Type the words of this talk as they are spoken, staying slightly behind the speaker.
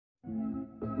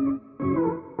We're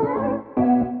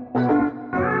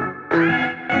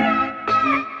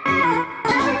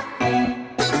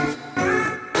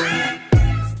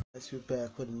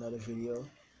back with another video.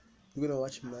 We're gonna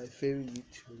watch my favorite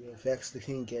YouTuber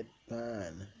VEXTHEKING get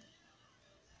banned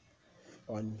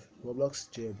on Roblox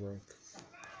jailbreak.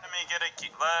 Let me get a key.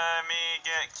 Let me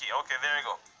get a key. Okay, there you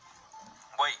go.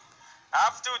 Wait. I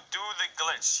have to do the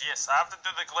glitch. Yes, I have to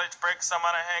do the glitch. Break some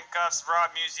out of handcuffs,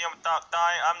 rob museum without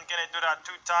dying. I'm gonna do that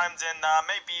 2 times, and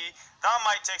maybe that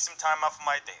might take some time off of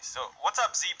my day. So, what's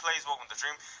up, Z Plays? Welcome to the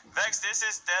stream. Vex, this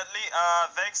is deadly.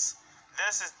 Vex,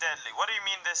 this is deadly. What do you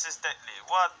mean this is deadly?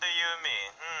 What do you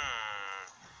mean?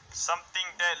 Something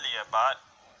deadly about.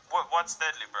 What's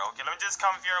deadly, bro? Okay, let me just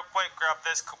come here real quick. Grab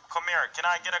this Camaro. Can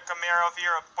I get a Camaro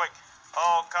here real quick?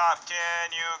 Oh, cop,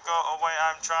 can you go away?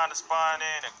 I'm trying to spawn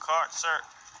in a car, sir.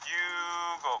 You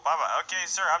go. Bye-bye. Okay,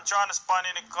 sir, I'm trying to spawn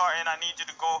in a car, and I need you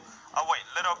to go away,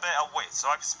 little bit away, so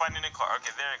I can spawn in a car.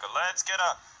 Okay, there you go. Let's get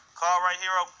a car right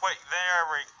here real quick. There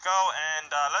we go,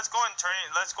 and let's go and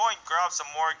let's go and grab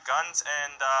some more guns,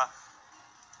 and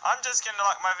I'm just gonna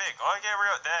lock my vehicle. Okay,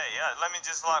 real day. Yeah, let me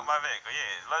just lock my vehicle.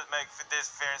 Yeah, let's make this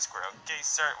fair and square. Okay,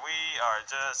 sir, we are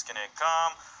just gonna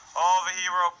come over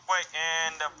here real quick,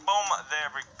 and boom, there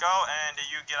we go, and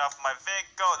you get off my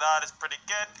vehicle. That is pretty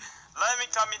good. Let me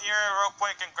come in here real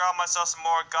quick and grab myself some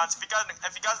more guns. If you guys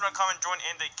want to come and join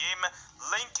in the game,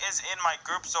 link is in my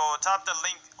group, so tap the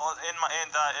link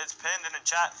it's pinned in the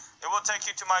chat. It will take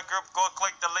you to my group. Go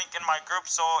click the link in my group.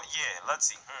 So yeah,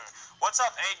 let's see. What's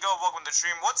up, Ego? Welcome to the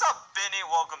stream. What's up, Benny?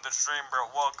 Welcome to the stream,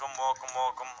 bro. Welcome.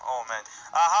 Oh man,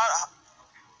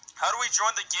 how do we join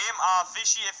the game?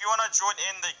 Fishy, if you wanna join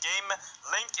in the game,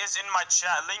 link is in my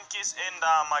chat. Link is in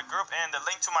my group, and the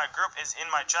link to my group is in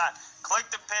my chat. Click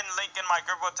the pin link in my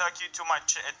group. Will take you to my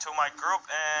group,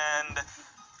 and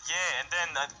yeah, and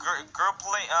then the group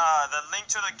link, the link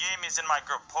to the game is in my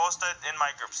group. Posted in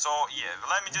my group. So yeah,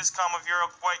 let me just come over here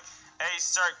real quick. Hey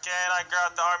sir, can I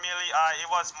grab the army? It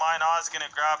was mine. I was gonna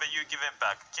grab it. You give it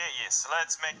back. Okay, yes.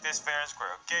 Let's make this fair and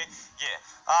square. Okay, yeah.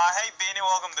 Hey Benny,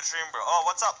 welcome to the stream, bro. Oh,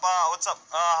 what's up?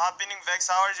 Happening, Vex?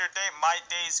 How is your day? My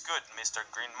day is good, Mr.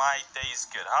 Green. My day is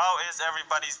good. How is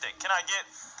everybody's day? Can I get?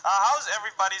 How's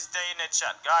everybody's day in the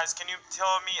chat, guys? Can you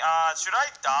tell me? Should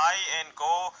I die and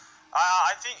go?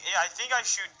 I think I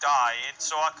should die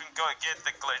so I can go get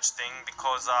the glitch thing,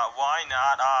 because why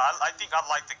not? I think I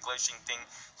like the glitching thing.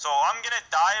 So I'm gonna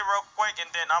die real quick, and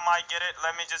then I might get it.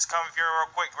 Let me just come here real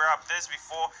quick, grab this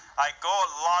before I go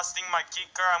losing my key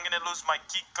card. I'm gonna lose my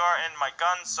key card and my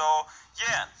gun. So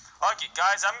yeah. Okay,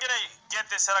 guys, I'm gonna get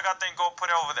this Helagata and go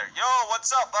put it over there. Yo, what's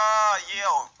up?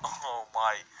 Yo. Oh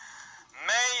my.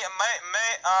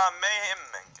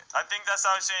 Mayheming. I think that's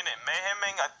how I'm saying it.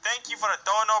 Mayheming. Thank you for the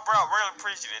dono, bro. Really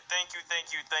appreciate it. Thank you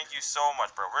so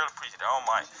much, bro. Really appreciate it. Oh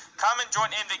my. Come and join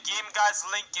in the game, guys.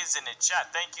 Link is in the chat.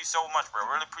 Thank you so much, bro.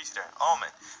 Really appreciate it. Oh man.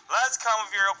 Let's come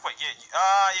over here real quick. Yeah.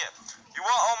 Yeah. You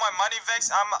want all my money, Vex?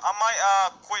 I might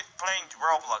quit playing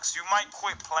Roblox. You might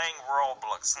quit playing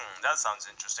Roblox. That sounds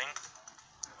interesting.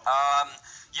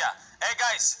 Yeah. Hey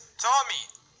guys, tell me,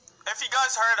 if you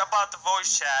guys heard about the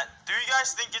voice chat, do you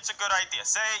guys think it's a good idea?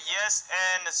 Say yes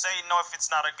and say no if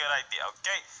it's not a good idea,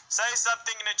 okay? Say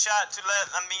something in the chat to let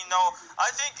me know.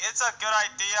 I think it's a good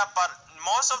idea, but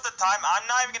most of the time, I'm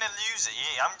not even gonna use it.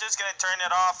 Yeah, I'm just gonna turn it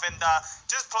off and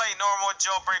just play normal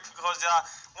jailbreak, because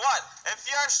what? If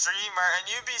you're a streamer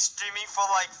and you be streaming for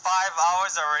like 5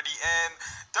 hours already, and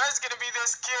there's gonna be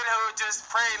this kid who just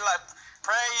plays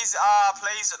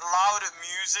loud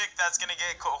music that's gonna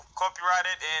get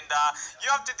copyrighted, and you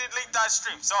have to delete that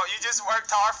stream. So you just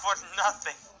worked hard for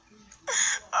nothing.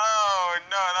 Oh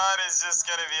no, that is just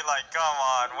gonna be like, come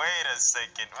on, wait a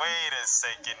second, bruh.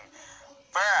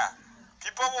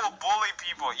 People will bully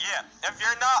people. Yeah, if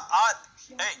you're not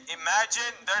hey,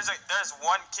 imagine there's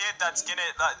one kid that's gonna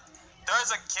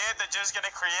there's a kid that's just gonna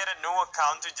create a new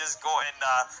account to just go and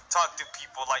talk to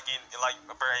people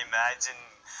bro, imagine.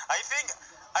 I think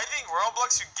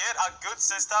Roblox should get a good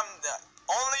system that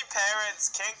only parents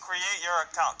can create your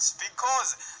accounts,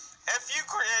 because if you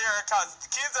create your accounts, the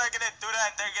kids are gonna do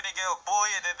that and they're gonna get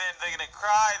bullied, and then they're gonna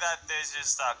cry that there's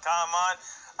just come on.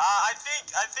 I think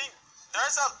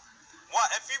there's a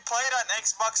if you played on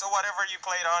Xbox or whatever you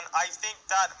played on, I think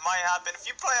that might happen. If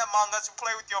you play Among Us, you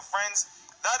play with your friends,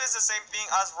 that is the same thing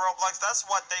as Roblox. That's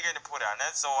what they're gonna put on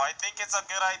it. So I think it's a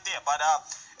good idea. But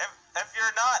if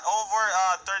you're not over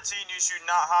 13, you should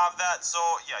not have that. So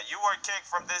yeah, you were kicked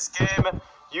from this game.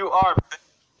 You are.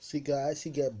 See, guys,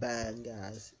 he get banned,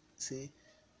 guys. See.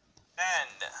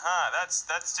 And that's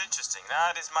interesting.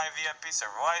 That is my VIP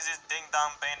server. Why is this ding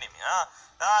dong banning me?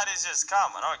 That is just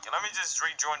common. Okay, let me just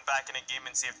rejoin back in the game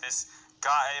and see if this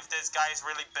guy is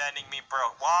really banning me,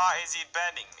 bro. Why is he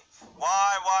banning me?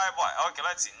 Why? Okay,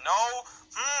 let's see. No.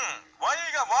 Why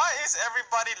is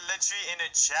everybody literally in the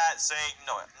chat saying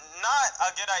no? Not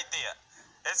a good idea.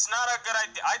 It's not a good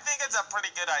idea. I think it's a pretty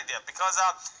good idea because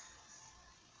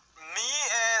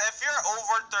if you're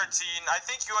over 13, I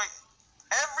think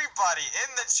everybody in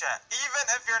the chat, even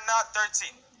if you're not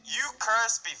 13, you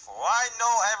curse before. I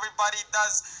know everybody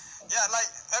does. Yeah, like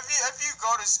if you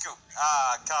go to school,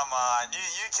 come on,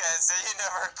 you can't say you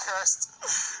never cursed.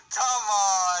 Come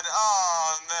on,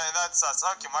 oh man, that sucks.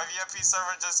 Okay, my VIP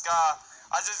server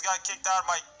I just got kicked out of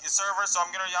my server, so I'm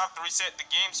gonna have to reset the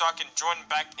game so I can join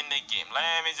back in the game.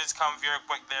 Let me just come here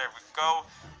quick. There we go,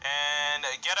 and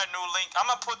get a new link. I'm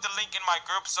gonna put the link in my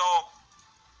group, so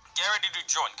get ready to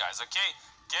join, guys. Okay.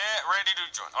 Get ready to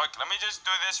join. Okay, let me just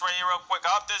do this right here real quick.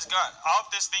 I hope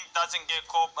this thing doesn't get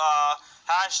called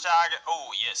hashtag.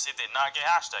 Oh yes, it did not get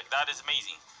hashtag. That is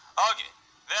amazing. Okay,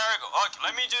 there we go. Okay,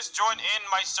 let me just join in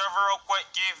my server real quick.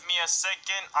 Give me a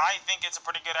second. I think it's a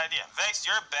pretty good idea. Vex,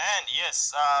 you're banned.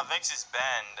 Yes, Vex is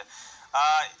banned.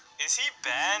 Is he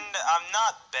banned? I'm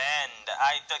not banned.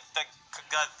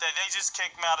 They just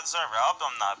kicked me out of the server. I hope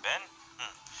I'm not banned.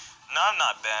 No, I'm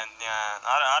not banned. Yeah,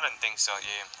 I don't think so.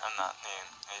 Yeah, I'm not. Yeah.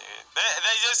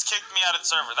 They just kicked me out of the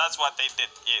server. That's what they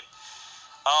did. Yeah.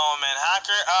 Oh man,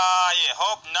 hacker. Yeah.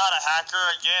 Hope not a hacker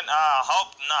again.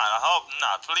 Hope not. I hope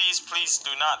not. Please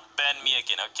do not ban me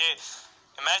again. Okay.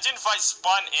 Imagine if I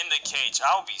spun in the cage.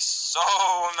 I'll be so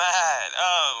mad.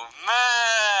 Oh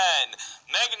man.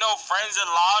 Make no friends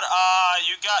allowed.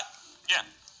 You got. Yeah.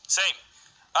 Same.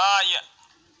 Yeah.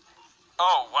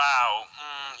 Oh wow,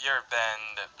 you're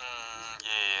banned.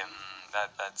 Yeah,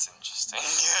 that's interesting.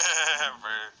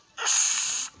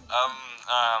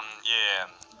 Yeah,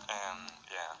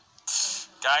 yeah.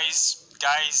 Guys,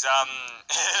 come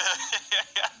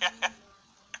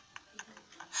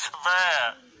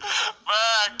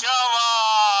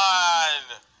on!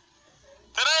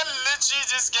 Did I literally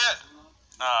just get?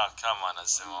 Oh, come on,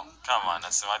 Asimo.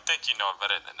 I think you know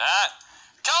better than that.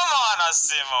 Come on,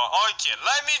 Asimo. Okay,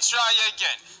 let me try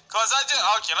again.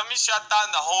 Okay, let me shut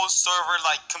down the whole server,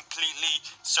 like completely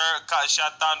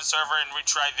shut down the server and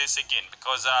retry this again.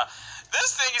 Because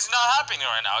this thing is not happening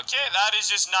right now, okay? That is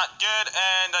just not good,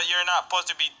 and you're not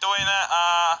supposed to be doing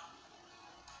that.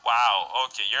 Wow,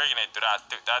 okay, you're gonna do that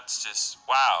too. That's just,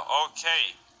 wow,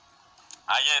 okay.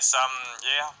 I guess,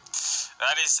 yeah.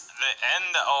 That is the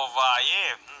end of,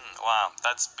 yeah. Wow,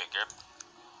 that's bigger.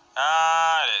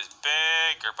 It is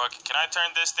bigger. Okay, can I turn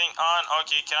this thing on?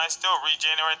 Okay, can I still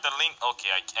regenerate the link?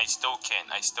 Okay, I still can.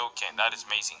 That is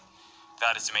amazing.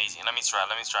 Let me try.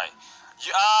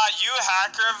 You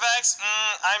hacker Vex?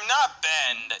 I'm not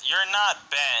banned. You're not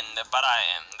banned, but I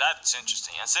am. That's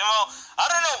interesting. And Simo,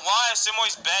 I don't know why Simo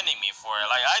is banning me for it.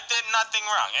 Like, I did nothing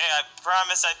wrong. Hey, I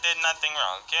promise I did nothing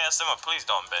wrong. Okay, Simo, please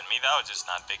don't ban me. That would just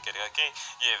not be good. Okay?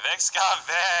 Yeah, Vex got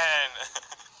banned.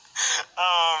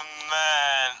 Oh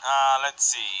man, let's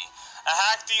see. I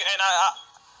hacked you and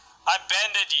I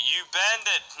banded you. You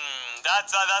banded.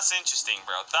 That's interesting,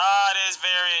 bro. That is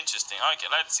very interesting. Okay,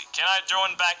 let's see. Can I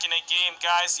join back in a game,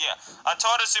 guys? Yeah. I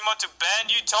told Simon to ban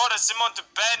you. Told Simon to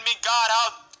ban me. God,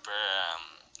 how?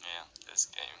 Yeah, this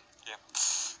game. Yeah,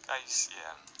 guys.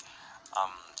 Yeah.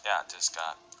 Yeah. Just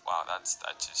got. Wow. That's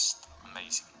just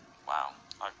amazing. Wow.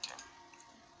 Okay.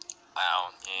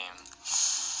 Wow. Yeah.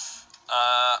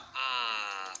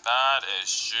 That is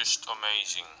just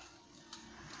amazing.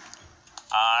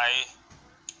 I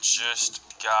just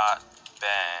got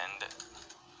banned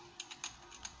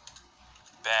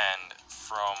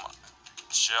from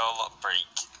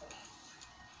jailbreak.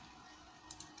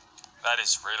 That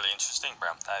is really interesting,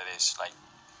 bro. That is like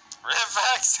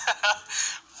Rivex.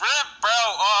 Rip, bro.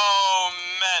 Oh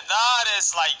man, that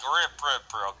is like rip,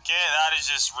 bro. Okay, that is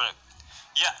just rip.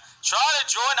 Yeah, try to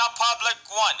join a public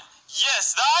one.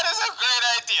 Yes, that is a great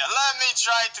idea. Let me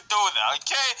try to do that,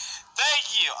 okay?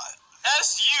 Thank you.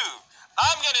 SU.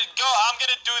 I'm gonna do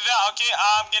that, okay?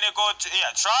 I'm gonna go to,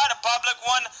 yeah, try the public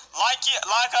one.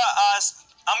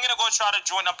 I'm gonna go try to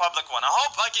join a public one. I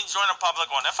hope I can join a public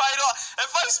one. If I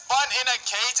spawn in a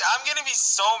cage, I'm gonna be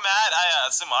so mad.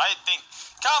 Asimo, I think,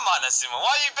 come on, Asimo,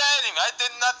 why are you banning me? I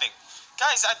did nothing.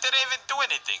 Guys, I didn't even do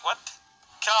anything. What?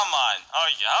 Come on. Oh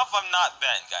yeah, I hope I'm not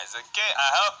banned, guys, okay? I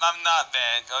hope I'm not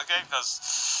banned, okay?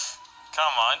 Because,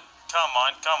 come on,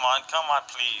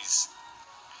 please.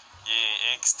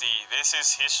 Yeah, XD, this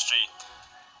is history.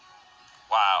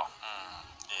 Wow.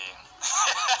 Yeah.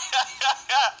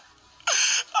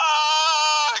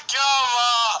 Oh, come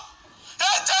on.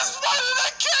 That just spawned in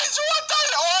a cage. What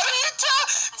are you telling?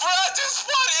 Bro, I just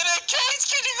spawned in a cage.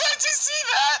 Can you guys just see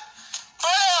that?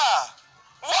 Bro,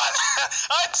 what?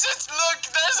 I just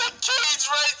looked. There's a cage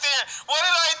right there. What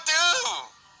did I do?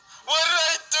 What did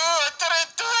I do? I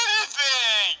didn't do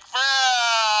anything. Bro.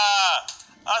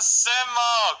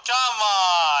 Asimo, come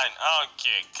on.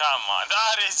 Okay, come on.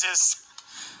 That is just...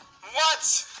 What?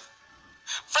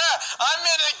 Bruh, I'm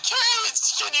in a cage!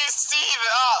 Can you see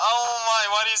that? Oh my,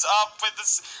 what is up with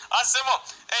this? Asimo,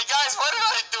 hey guys, what did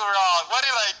I do wrong? What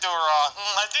did I do wrong?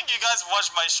 I think you guys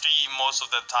watch my stream most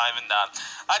of the time and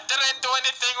I didn't do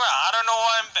anything wrong. I don't know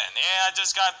why I'm banned. Yeah, I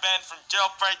just got banned from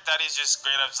jailbreak. That is just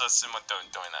great of Asimo doing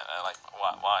that. I like,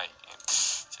 why?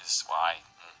 Just why?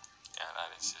 Yeah,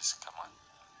 that is just, come on.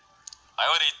 I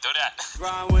already do that.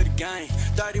 Ride with the gang,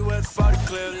 30 with 40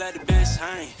 clip, let the bitch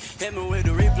hang. Hit me with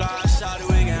the reply, shot it,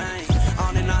 we can hang.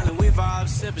 On and on, we vibe,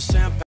 sipping champagne.